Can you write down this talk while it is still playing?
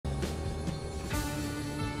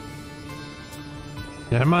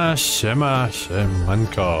Siema, siema,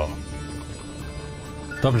 siemanko.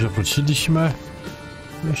 Dobrze, wróciliśmy.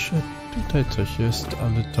 Jeszcze tutaj coś jest,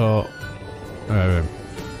 ale to... nie wiem,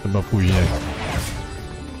 chyba później.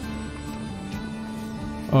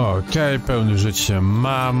 Okej, pełne życie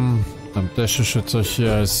mam. Tam też jeszcze coś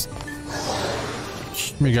jest.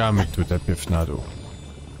 Śmigamy tutaj pierw na dół.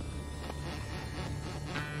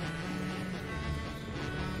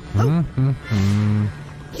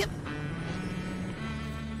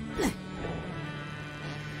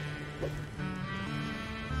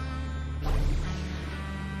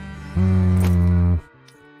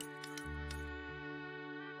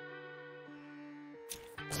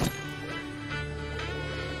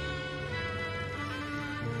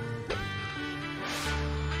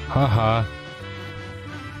 Haha.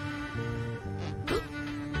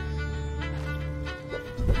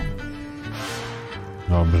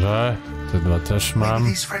 Dobrze, te dwa też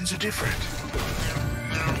mam.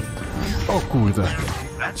 O kurde.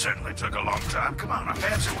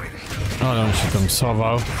 Ale on się tam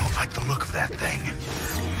sował.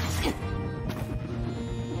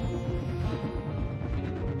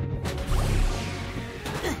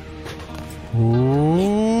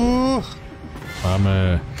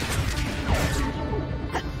 Mamy.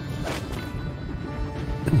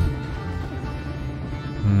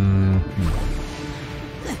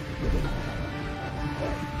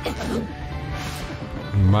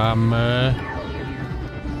 Mamy.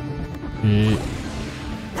 I...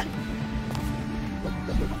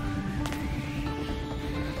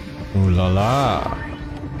 ulala.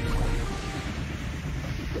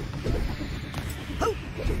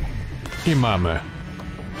 I mamy.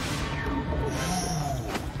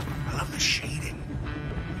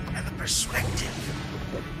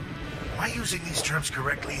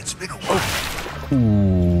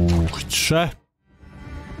 Kurczę.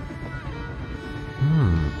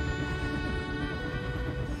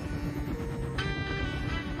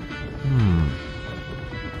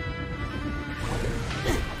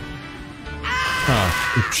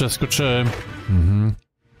 A, i przeskoczyłem.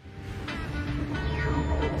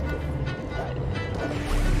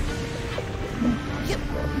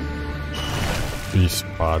 I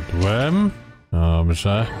spadłem.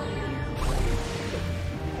 Dobrze.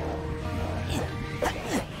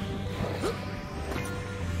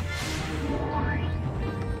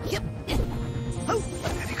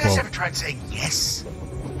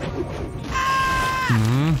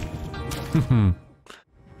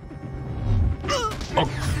 O.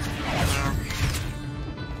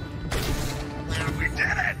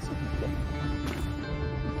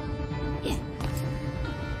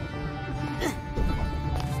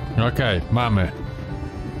 Okej, mamy.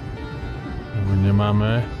 Nie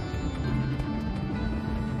mamy.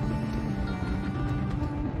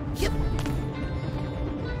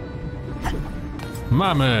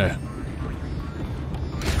 Mamy.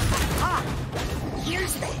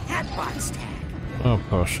 O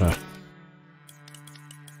proszę.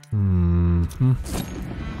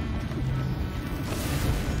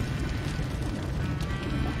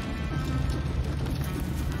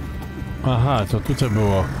 Aha, to tutaj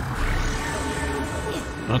było.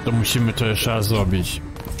 No to musimy to jeszcze raz zrobić.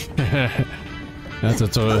 Ja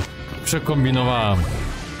to przekombinowałem.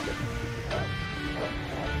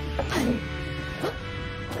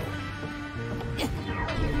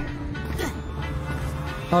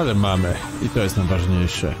 Ale mamy. I to jest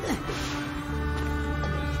najważniejsze.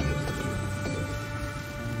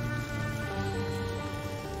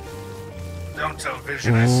 Don't tell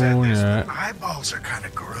Vision I said this, but my eyeballs are kind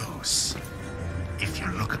of gross. If you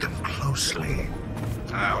look at them closely,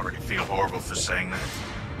 I already feel horrible for saying that.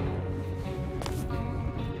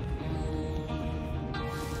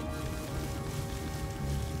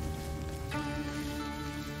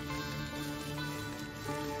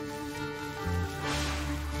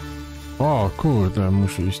 O kurde,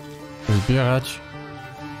 muszę iść zbierać.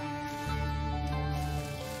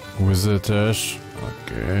 Łzy też.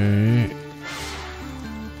 Okej.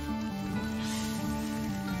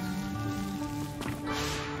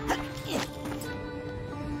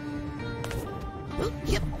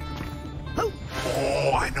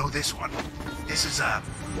 Oh, I know this one. This is a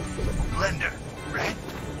blender, right?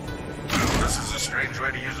 This is a strange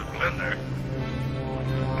way to use a blender.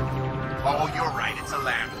 Oh, you're right, it's a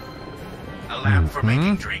lamp. A lamp for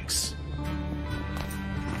making drinks.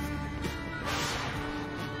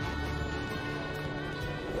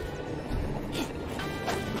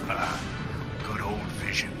 Good old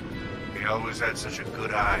Vision. He always had such a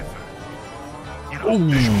good eye for, you know,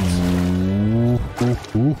 visuals.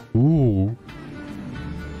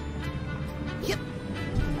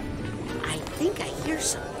 I think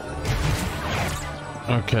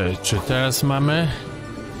Okej, czy teraz mamy?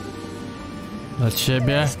 Dla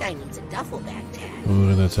ciebie?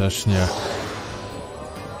 Kurde, też nie.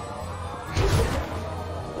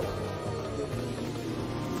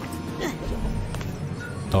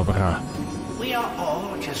 Dobra. We are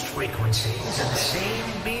all just frequencies in the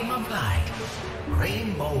same beam of light,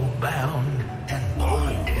 rainbow bound and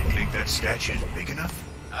bonded. Think that statue's big enough?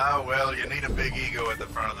 Ah, well, you need a big ego at the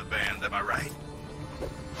front of the band, am I right?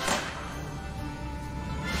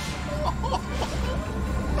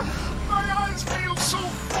 My eyes feel so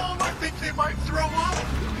full, I think they might throw up.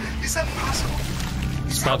 Is that possible?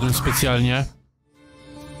 Spadłem specjalnie.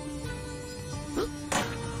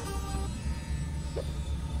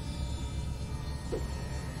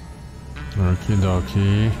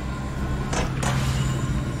 Okidoki.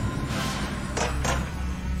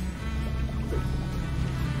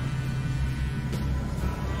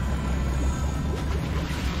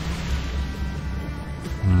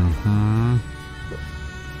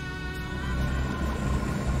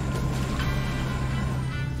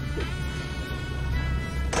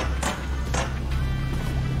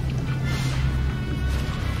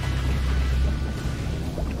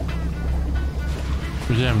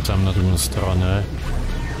 Pójdziemy tam na drugą stronę.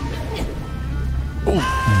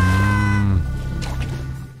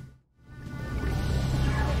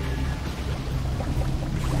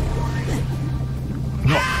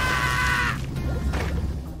 No!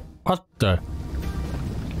 What the?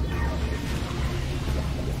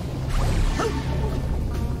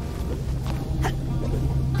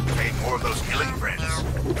 Hey, more of those killing friends.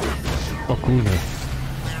 O kurde.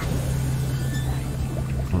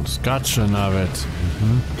 On skacze nawet.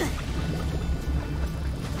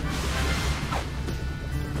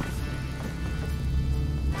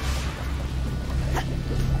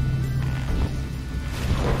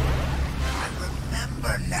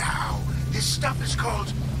 This stuff is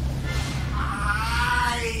called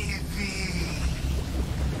ivy.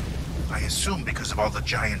 I assume because of all the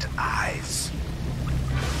giant eyes.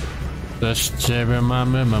 Też ciebie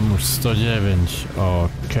mamy, mam już 109.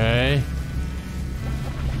 Okej.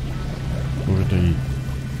 Kurde i...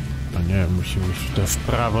 A nie, musimy iść tutaj w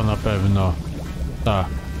prawo na pewno. Tak.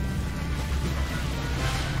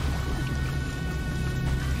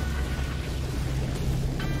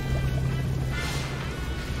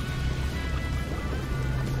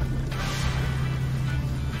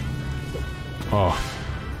 O.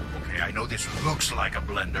 Okay, I know this looks like a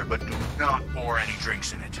blender, but do not pour any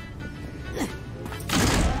drinks in it.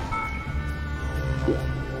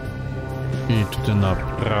 I tutaj na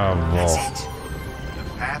prawo. That's it.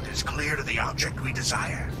 The path is clear to the object we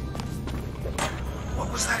desire.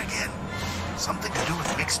 What was that again? Something to do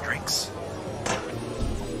with mixed drinks?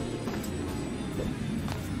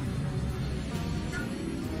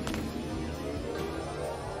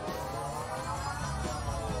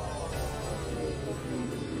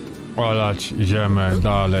 Olać, idziemy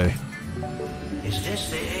dalej. Is this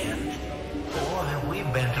the end? Or have we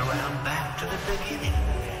bent around back to the beginning?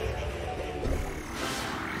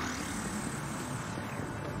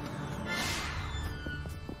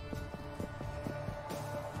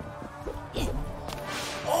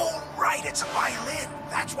 Oh, right, it's a violin.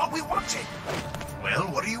 That's what we wanted. Well,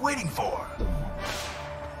 what are you waiting for?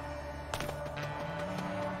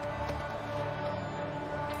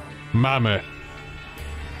 Mamy.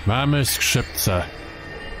 Mamy skrzypce.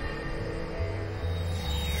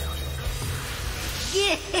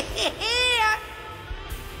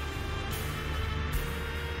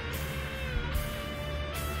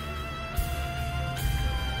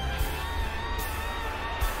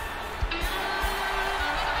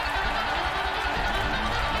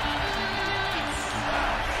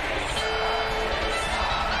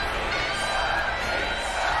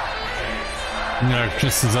 Jak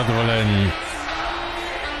wszyscy zadowoleni.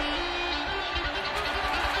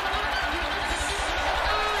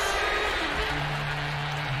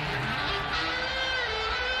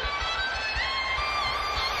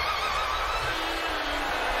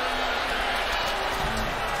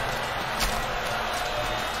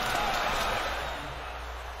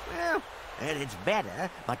 And it's better,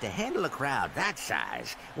 but to handle a crowd that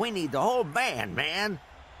size, we need the whole band, man.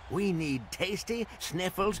 We need Tasty,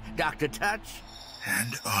 Sniffles, Dr. Touch.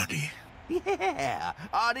 And Audie. Yeah,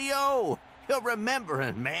 Audio. You're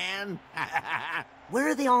remembering, man. Where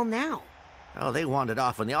are they all now? Oh, they wandered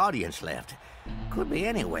off when the audience left. Could be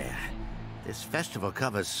anywhere. This festival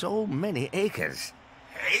covers so many acres.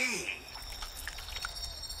 Hey!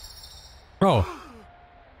 O!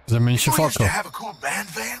 Zamieni się We w used to oko. have a cool band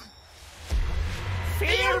van?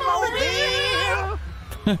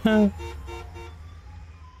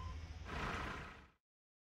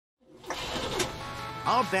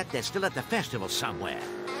 I'll bet they're still at the festival somewhere.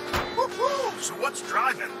 Woohoo! So what's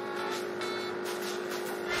driving?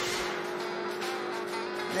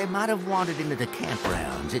 They might have wandered into the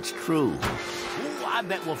campgrounds, it's true. Ooh, I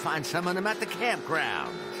bet we'll find some of them at the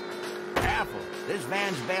campgrounds. Careful, this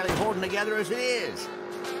van's barely holding together as it is.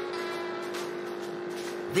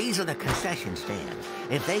 These are the concession stands.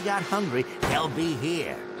 If they got hungry, they'll be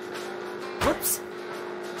here. Whoops.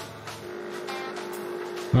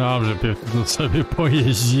 Dobrze, to sobie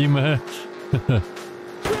pojeździmy.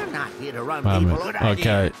 We're not here to run Mamy, people with ideas.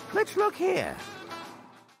 okej. Let's look here.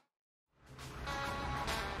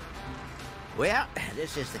 Well,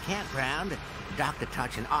 this is the campground. Dr.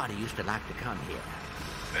 Touch and Artie used to like to come here.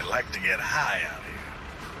 They like to get high out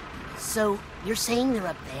here. So, you're saying they're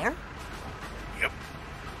up there? Yep.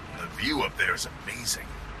 The view up there is amazing.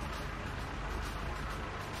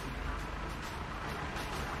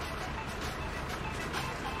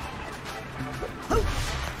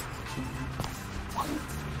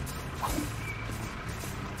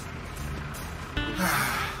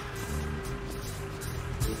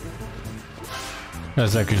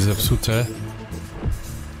 Jest jakieś zepsute.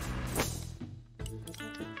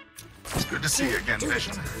 It's good to see you again,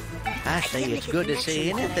 Vision. I say it's good to see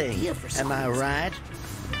anything. Am I right?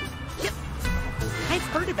 Yep. I've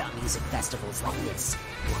heard about music festivals like this.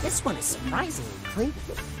 This one is surprisingly clean.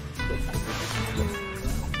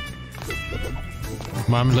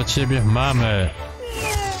 Mam dla ciebie mamę.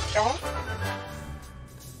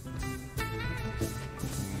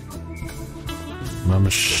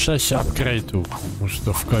 Mamy 6 upgrade'ów. Muszę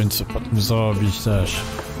to w końcu potem zrobić też.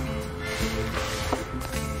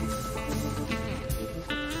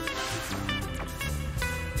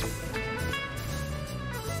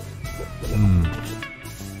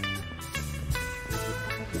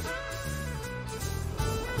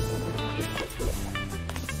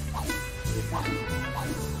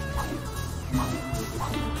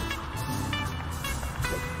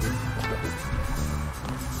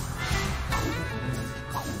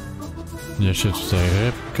 Jeszcze tutaj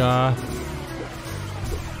rybka.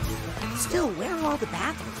 Still, where are all the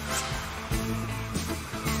bathrooms?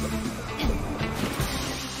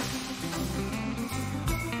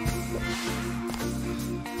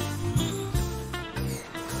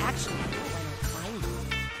 Actually, I don't want to climb them.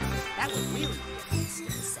 That would really be a feast of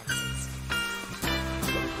the senses.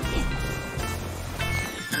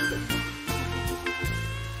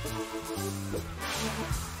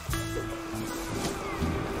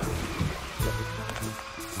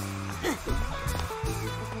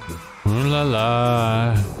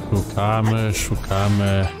 Ulala,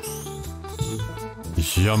 szukamy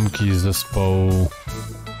ziomki z zespołu.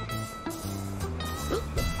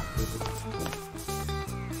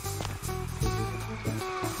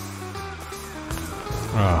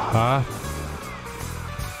 Aha.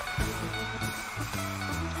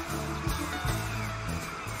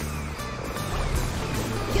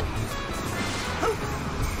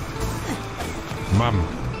 Mam.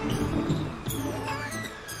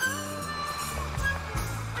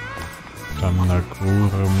 Tam na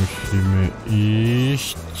górę musimy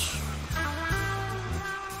iść.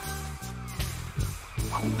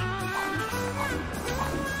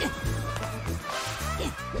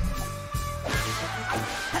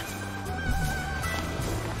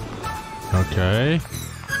 Okay.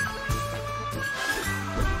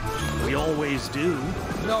 We always do.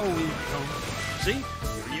 No, we don't. See?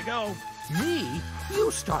 Here you go. Me?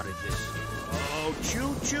 You started this. Oh,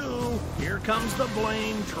 choo-choo. Here comes the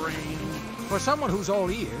blame train. For someone who's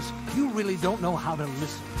all ears, you really don't know how to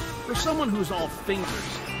listen. For someone who's all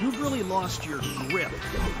fingers, you've really lost your grip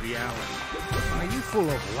of reality. Are you full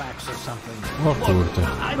of wax or something? O kurde.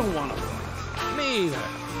 I don't want to. Me either.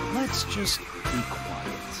 Let's just be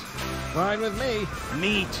quiet. Fine with me.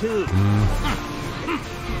 Me too.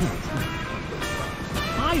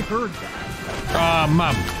 I heard that. A,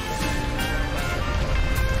 mam.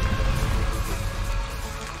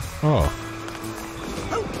 O.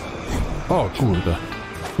 O kurde.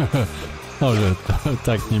 Dobrze, to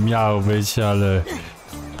tak nie miało być, ale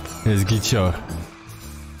jest gicior.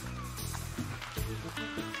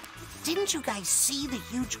 Didn't you guys see the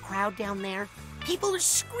huge crowd down there? People are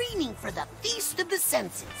screaming for the Feast of the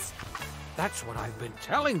Senses. That's what I've been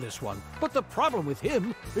telling this one. But the problem with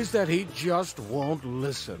him is that he just won't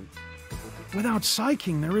listen. Without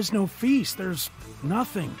Psyking, there is no feast. There's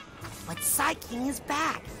nothing. But Psyking is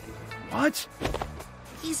back. What?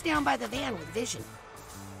 He's down by the van with Vision.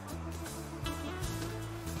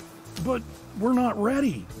 But we're not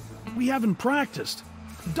ready. We haven't practiced.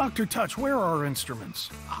 Dr. Touch, where are our instruments?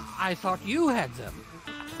 I thought you had them.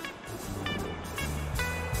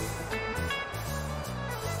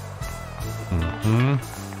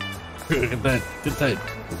 Kurde, tutaj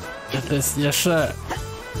to jest jeszcze...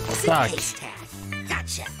 Tak.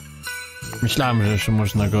 Myślałem, że jeszcze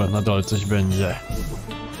można go na dole coś będzie.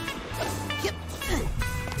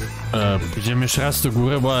 Pójdziemy jeszcze raz do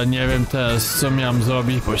góry, bo nie wiem teraz co miałem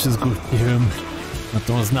zrobić, bo się zgubiłem na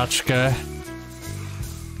tą znaczkę.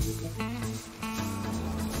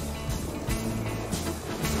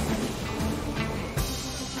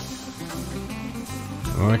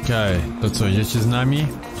 Okej, to co, idziecie z nami?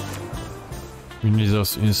 We need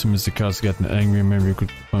those instruments, the car's getting angry, maybe you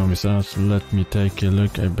could find me something. Let me take a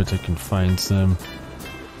look, I bet I can find them.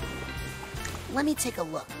 Let me take a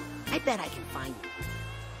look. I bet I can find them.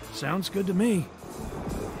 Sounds good to me.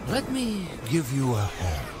 Let me give you a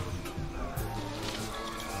hand.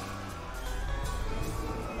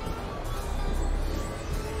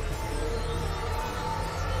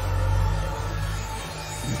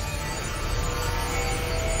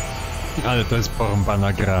 Ale to jest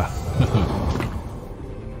porąbana gra.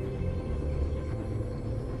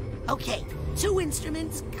 Okay, 2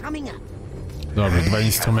 instruments coming up. Dobra, 2 I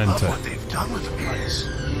instrumenty. love what they've done with the place.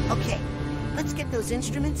 Okay, let's get those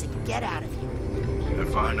instruments and get out of here.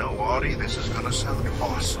 If I know Audie, this is gonna sound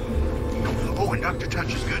awesome. Oh, and Dr.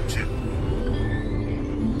 Touch is good too.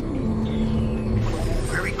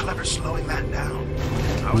 Very clever slowing that down.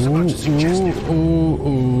 I was about to suggest it.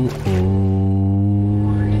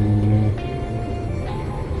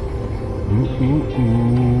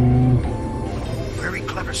 Very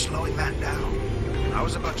clever slowing that down. I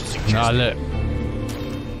was about to suggest No ale...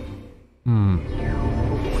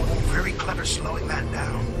 Very clever slowing that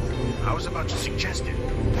down. I was about to suggest it.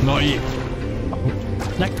 No i...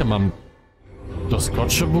 Jak to mam...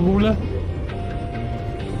 Doskoczę w ogóle?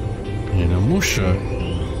 Nie no, muszę.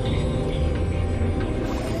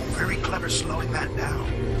 Very clever slowing that down.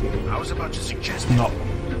 I was about to suggest it. No.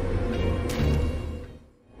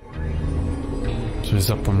 Coś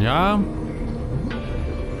zapomniałem?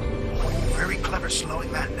 Very clever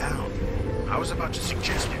slowing that down. I was about to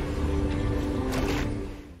suggest it.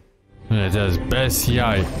 Nie, to jest bez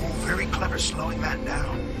jaj. Very clever slowing that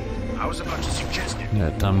down. I was about to suggest it.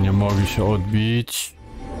 Nie, tam nie mogli się odbić.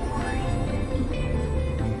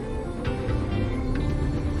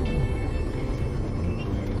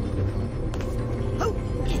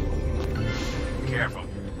 Careful.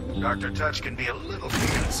 Dr. Touch can be a little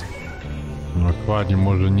fancy. Dokładnie,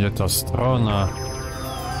 może nie ta strona.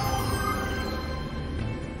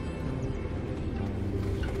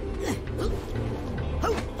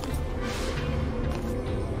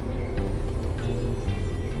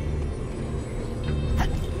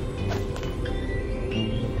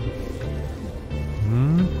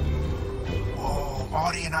 Oh,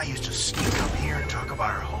 Audie and I used to sneak up here and talk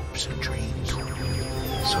about our hopes and dreams.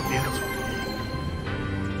 So beautiful.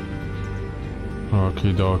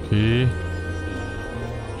 Okidoki.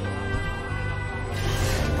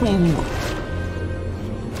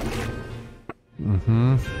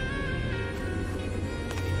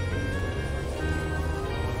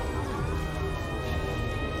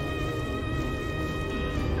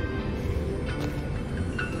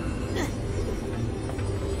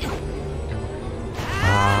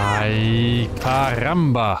 Aj,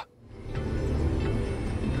 karamba.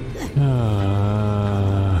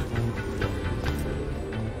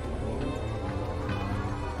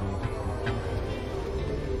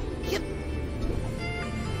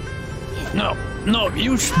 No,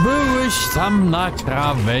 już byłeś tam na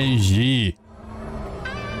krawędzi.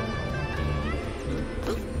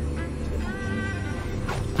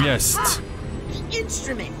 Jest. The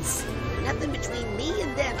instruments. Nothing between me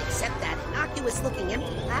and them except that innocuous-looking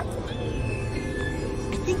empty platform.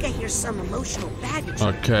 I think I hear some emotional baggage.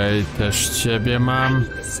 Okej, też ciebie mam.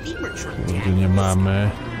 The steamer trunk to Nigdy handle nie this.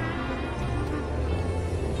 mamy.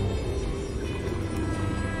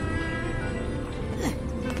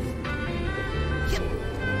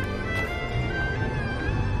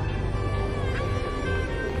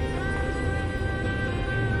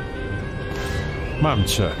 Mam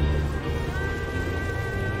cię.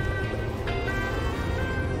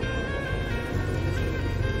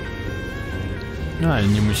 No i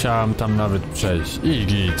nie musiałam tam nawet przejść. I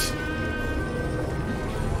git.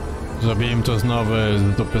 Zrobiłem to znowu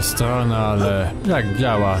z dupy strony, ale jak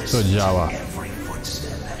działa, to działa. Every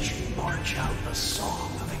footstep as you march out a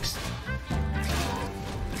song of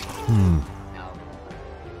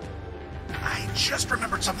I just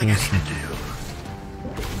remembered something I need to do.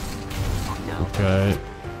 Okej.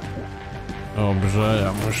 Dobrze,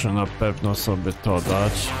 ja muszę na pewno sobie to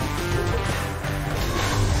dać.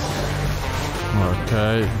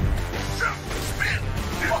 Okej.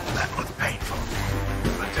 That looked painful.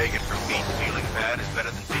 But take it from me,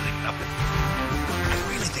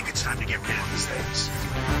 time to get rid of these things.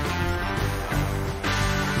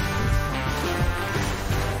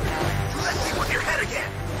 Let me with your head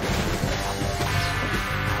again.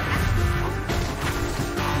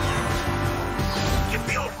 Give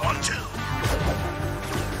the old one too.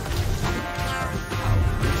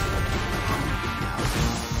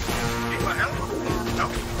 Need my help? No.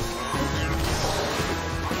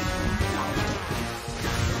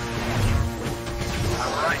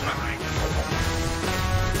 I'm right behind you.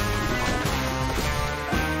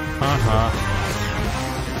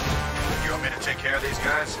 You want me to take care of these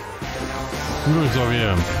guys? Już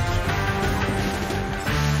wiem.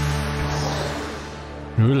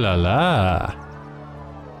 Ulala.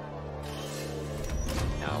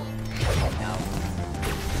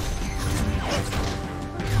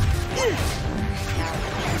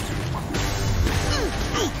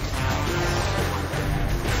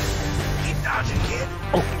 Keep dodging, kid.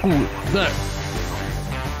 O kurde.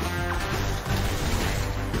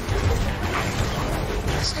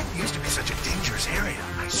 This never used to be such a dangerous area,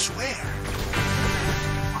 I swear.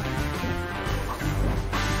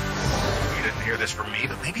 You didn't hear this from me,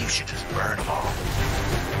 but maybe you should just burn them all.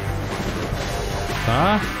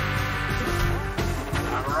 A?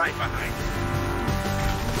 I'm right behind you.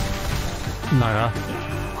 Nara.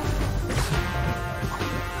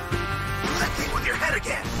 Let me with your head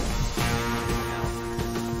again.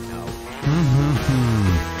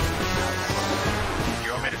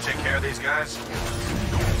 You want me to take care of these guys?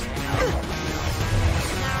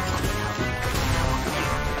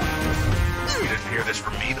 You didn't hear this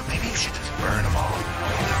from me, but maybe you should just burn them all.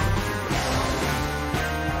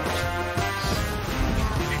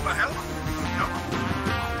 Need my help? No.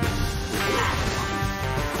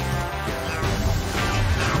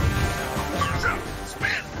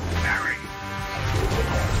 Spin, parry.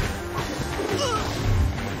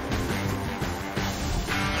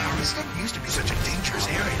 This never used to be such a dangerous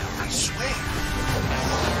area, I swear.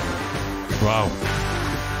 Wow.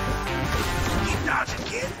 Keep dodging,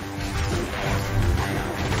 kid.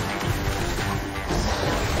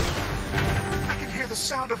 I can hear the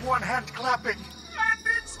sound of one hand clapping. And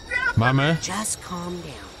it's death. Mamy? Just calm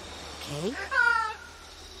down, okay?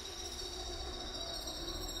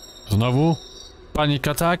 Znowu? Panic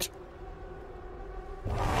attack?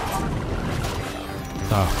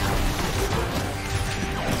 Tak.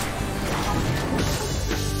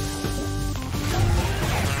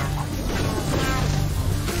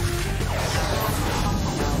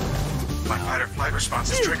 My fight or flight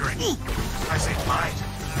response is triggering. I say fight.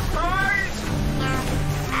 Fight!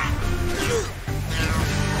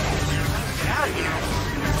 Get out of here.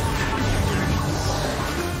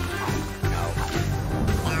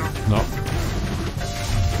 No.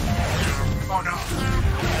 Oh no.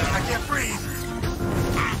 I can't breathe.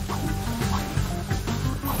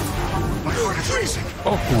 My heart is racing.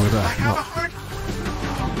 O kurde. I have No. a heart.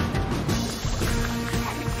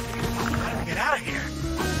 How do we get out of here?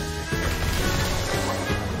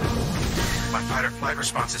 My fight or flight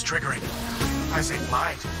response is triggering. I say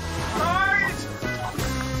flight. Flight!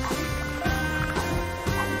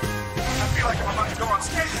 I feel like I'm about to go on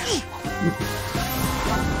stage.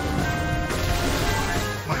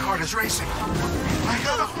 My heart is racing. I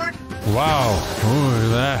have a heart. Wow.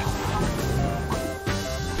 Kurde.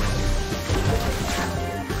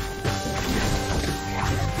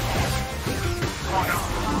 Oh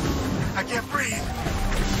no. I can't breathe.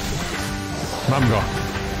 Mam go.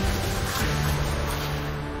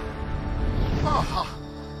 Oh,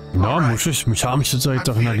 No, musiałem się tutaj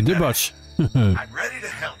trochę nagdybać. I'm ready to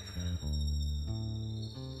help.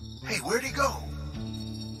 Hey, where'd he go?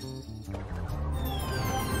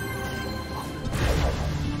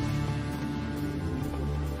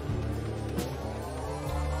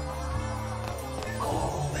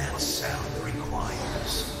 All that sound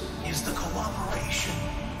requires is the cooperation.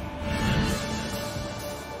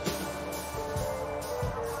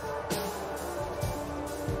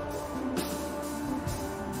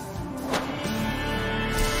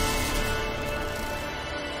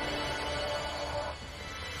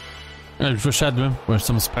 Ja już wyszedłem, bo już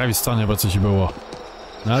tam z prawej strony, bo coś było.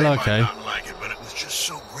 No ale okej. Might not like it, but it was just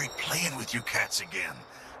so great playing with you cats again.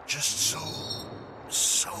 Just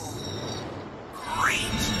so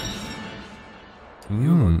great.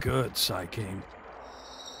 You were good, Psychonauts.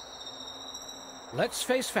 Let's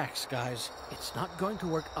face facts, guys. It's not going to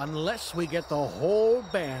work unless we get the whole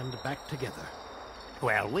band back together.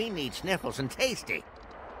 Well, we need Sniffles and Tasty.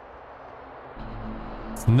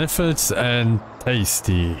 Sniffles and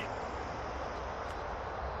Tasty.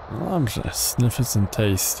 No dobrze, Sniffles and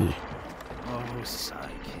Tasty. Oh, Psychonauts.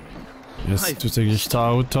 Jest tutaj gdzieś to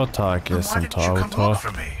auto? Tak, jest Why tam didn't to you come auto. look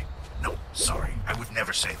for me? Sorry, I would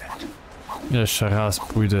never say that. Jeszcze raz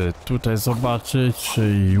pójdę tutaj zobaczyć, czy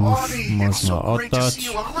już można oddać.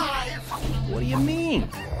 What do you mean?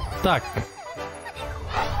 Tak.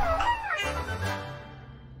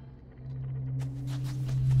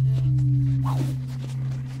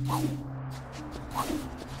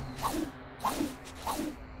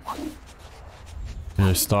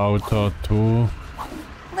 Jest auto tu.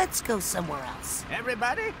 Let's go somewhere else.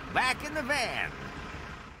 Everybody, back in the van.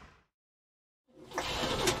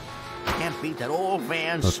 Can't beat that old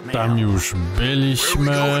van To smell. tam już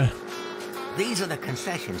byliśmy. These are the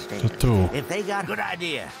concession stands. tu. If they got a good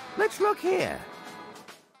idea, let's look here.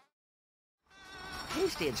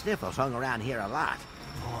 Tasty and Sniffles hung around here a lot.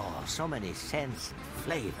 Oh, so many scents and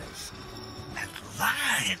flavors. And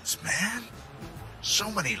lines, man.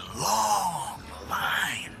 So many long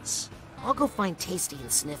lines. I'll go find Tasty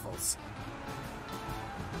and Sniffles.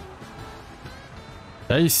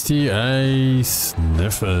 Tasty a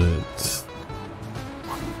Sniffles.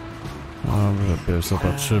 Dobrze, pierw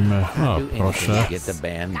zobaczymy. O, proszę. Get the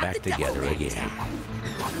band back together again.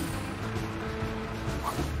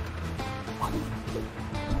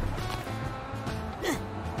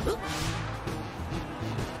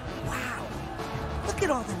 Wow. Look at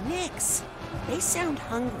all the nicks. They sound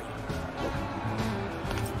hungry.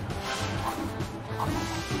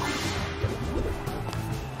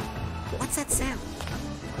 What's that sound?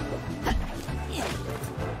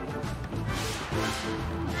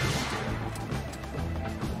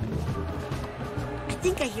 I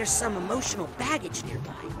think I hear some emotional baggage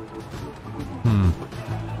nearby.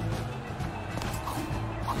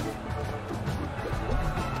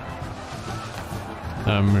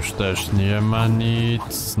 Tam już też nie ma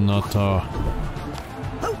nic, no to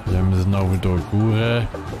idziemy znowu do góry.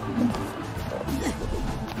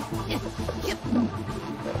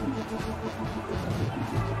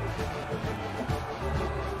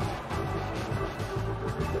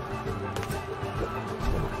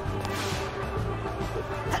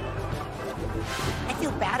 I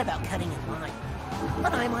feel bad about cutting in line,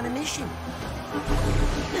 but I'm on a mission.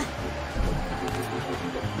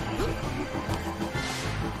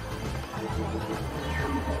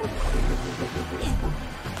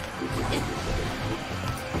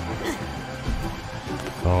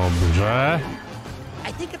 Dobrze.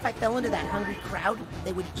 I think if I fell into that hungry crowd,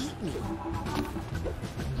 they would eat me.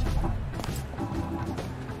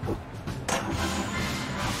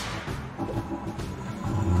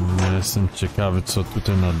 Jestem ciekawy, co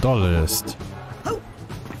tutaj na dole jest.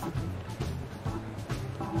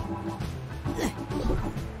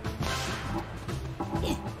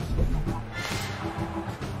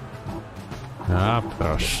 A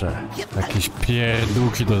proszę, jakieś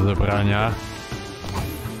pierdółki do zebrania.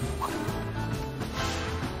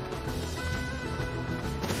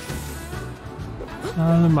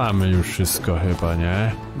 Ale mamy już wszystko chyba,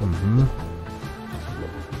 nie? Mhm.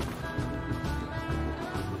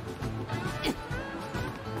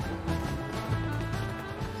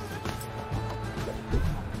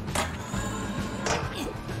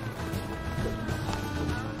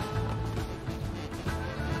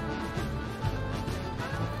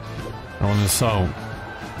 One są.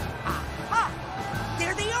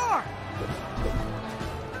 There they are!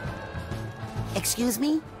 Excuse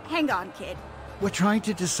me? Hang on, kid. We're trying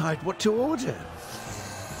to decide what to order.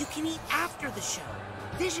 You can eat after the show.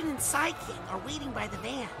 Vision and Psy King are waiting by the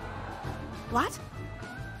van. What?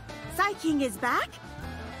 Psy King is back?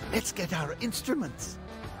 Let's get our instruments.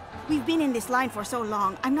 We've been in this line for so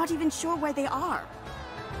long, I'm not even sure where they are.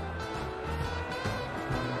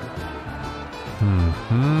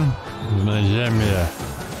 Znajdziemy je.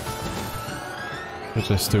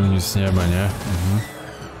 Tutaj z tyłu nic nie ma, nie?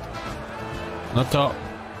 No to...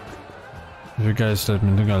 You guys let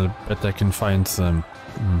me look, I'll bet I can find them.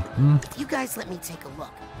 If you guys let me take a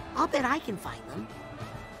look, I'll bet I can find them.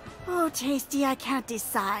 Oh, Tasty, I can't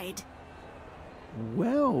decide.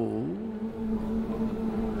 Well...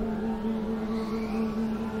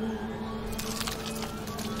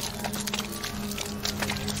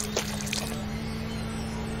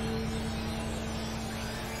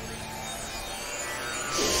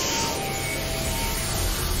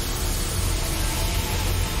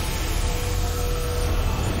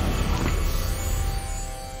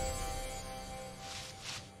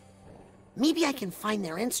 Maybe I can find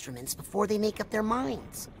their instruments before they make up their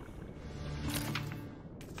minds.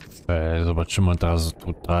 Zobaczymy teraz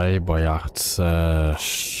tutaj, bo ja chcę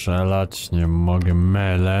strzelać, nie mogę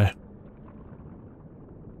mele.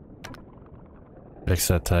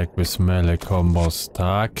 Extra attack with melee combos,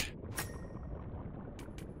 tak.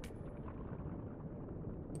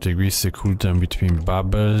 Decrease the cooldown between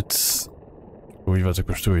bubbles. Kurwa, to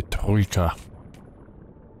kosztuje trójka.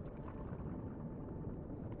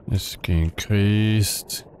 Jest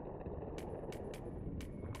increased.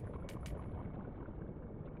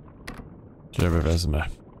 Ciebie wezmę.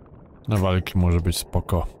 Na walki może być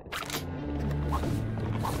spoko.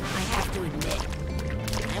 I have to admit,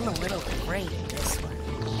 I'm a little afraid of this one.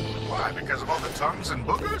 Why? Because of all the tongues and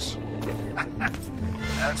boogers?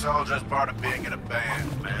 That's all just part of being in a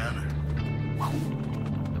band, man.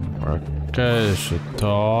 Okej, jeszcze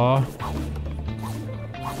to.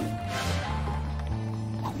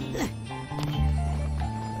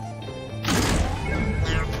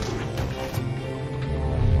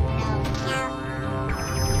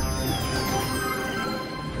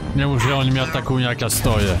 Nie mów, że oni mnie atakują jak ja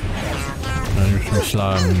stoję. Ja już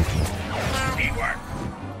myślałem.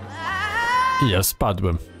 I ja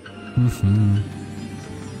spadłem.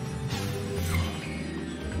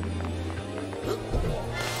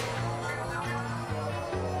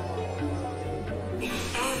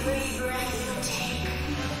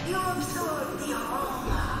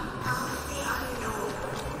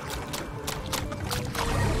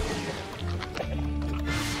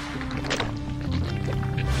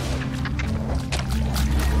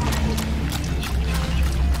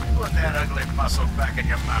 Put that ugly muscle back in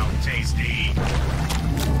your mouth, tasty.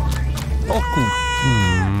 O kur...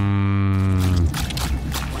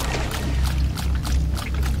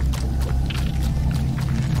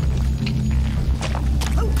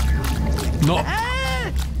 No!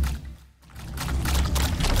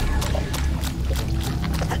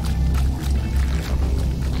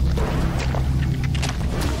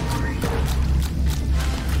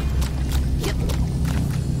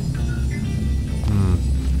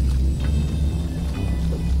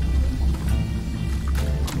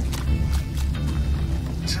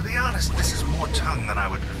 To be honest, this is more tongue than I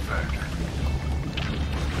would prefer.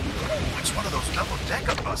 It's one of those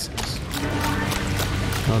double-decker buses.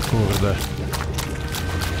 O kurde.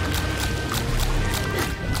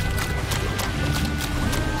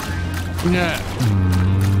 Nie.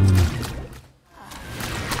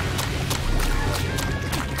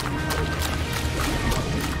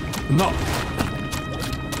 No.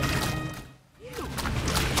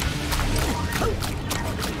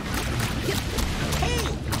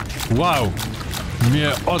 Wow.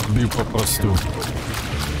 Mnie odbił po prostu.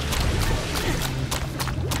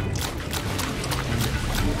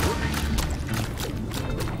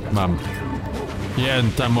 Mam.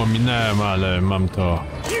 Jeden tam ominąłem, ale mam to.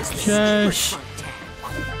 Cześć.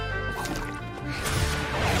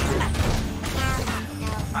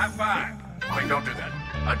 I'm fine. Wait, don't do that.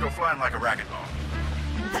 I'd go flying like a racquetball.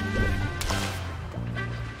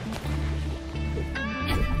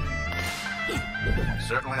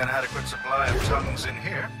 Certainly an adequate supply of tongues in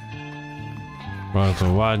here. Bardzo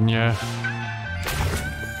ładnie.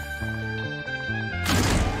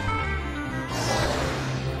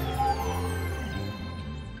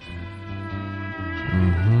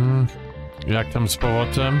 Jak tam z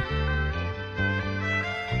powrotem?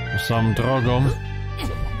 Samą drogą.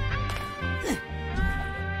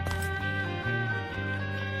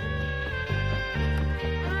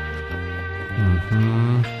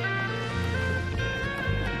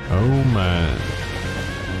 Oh man.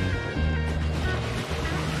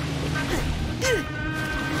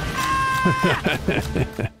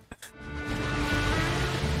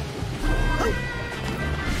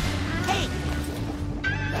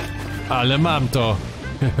 Ale mam to.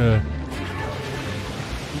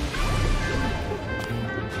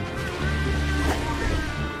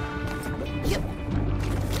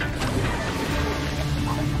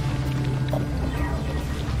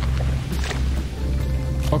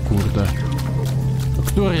 O kurde. To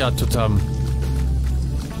który ja to tam?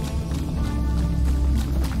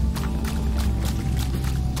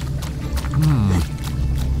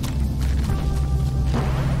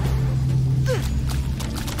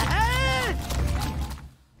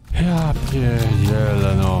 Ja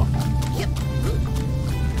pierdzielę, no.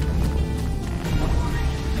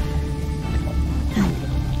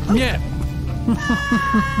 Nie!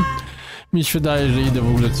 Mi się wydaje, że idę w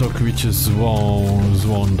ogóle całkowicie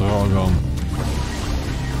złą drogą.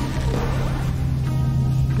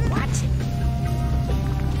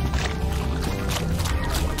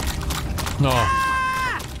 No.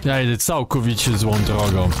 Ja idę całkowicie złą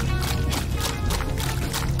drogą.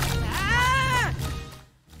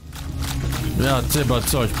 Ja chyba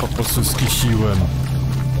coś po prostu skisiłem.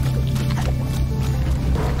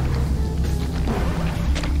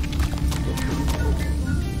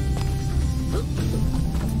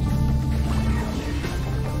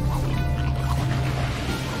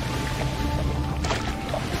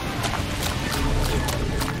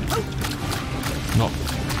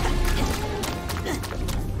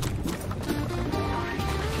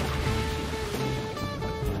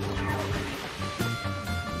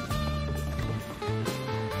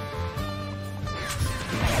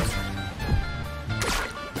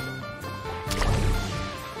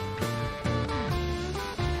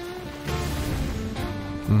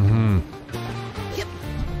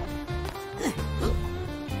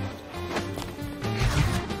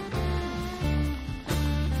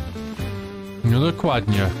 No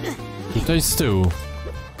dokładnie. Tutaj z tyłu.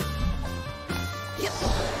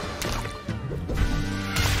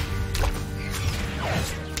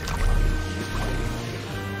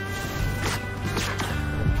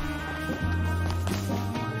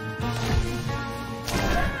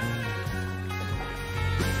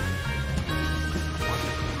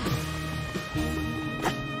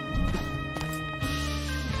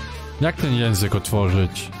 Jak ten język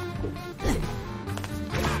otworzyć?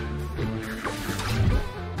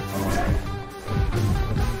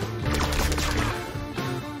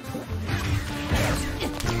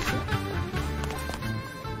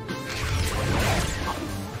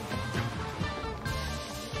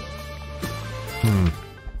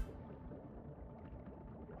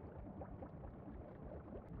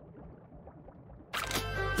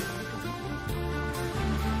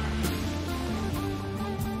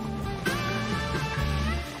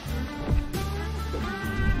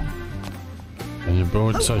 Nie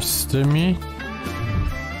było coś z tymi?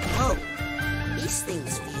 Whoa, these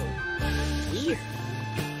things feel weird.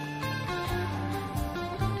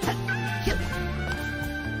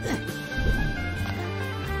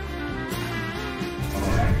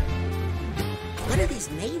 What are these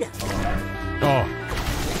made of? O!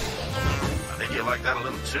 I think you like that a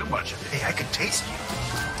little too much. Hey, I can taste you.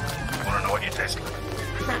 Want to know what you taste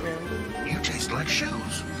like? Not really. You taste like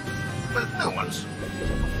shoes, but new ones.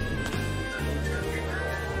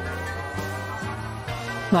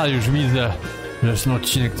 No już widzę, że ten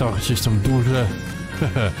odcinek to gdzieś tam duży.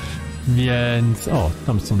 Więc... O,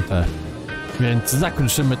 tam są te. Więc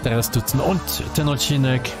zakończymy teraz ten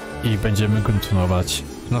odcinek i będziemy kontynuować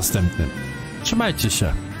w następnym. Trzymajcie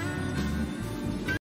się.